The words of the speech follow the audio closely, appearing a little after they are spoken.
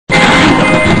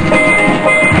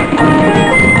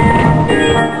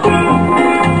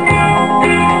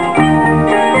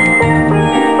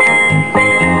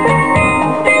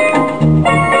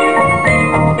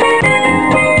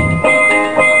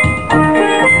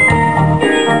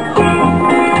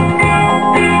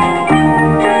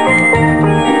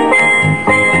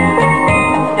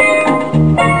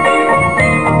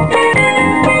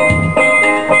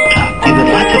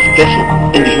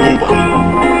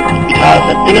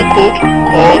luminal coat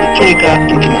called the tunica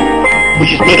intima,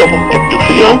 which is made up of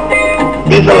epithelium,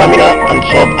 basal lamina, and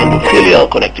subendothelial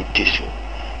connective tissue.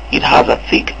 It has a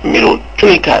thick middle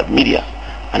tunica media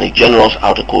and a generous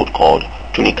outer coat called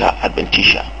tunica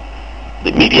adventitia.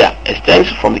 The media extends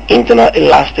from the internal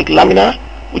elastic lamina,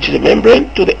 which is a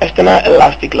membrane, to the external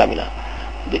elastic lamina.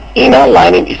 The inner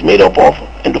lining is made up of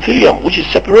endothelium, which is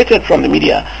separated from the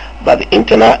media by the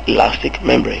internal elastic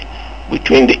membrane.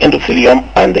 Between the endothelium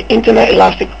and the internal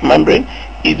elastic membrane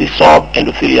is the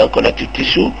subendothelial connective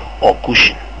tissue or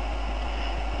cushion.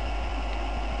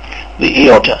 The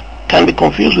aorta can be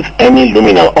confused with any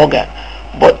luminal organ,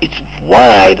 but its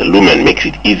wide lumen makes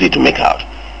it easy to make out.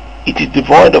 It is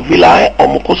devoid of villi or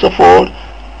mucosal fold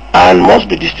and must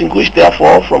be distinguished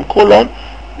therefore from colon,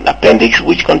 appendix,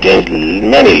 which contains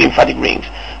many lymphatic rings,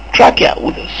 trachea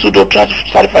with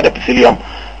pseudo-stratified epithelium.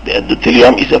 The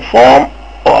endothelium is a form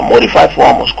or a modified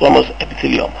form of squamous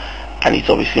epithelium, and it's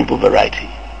of a simple variety.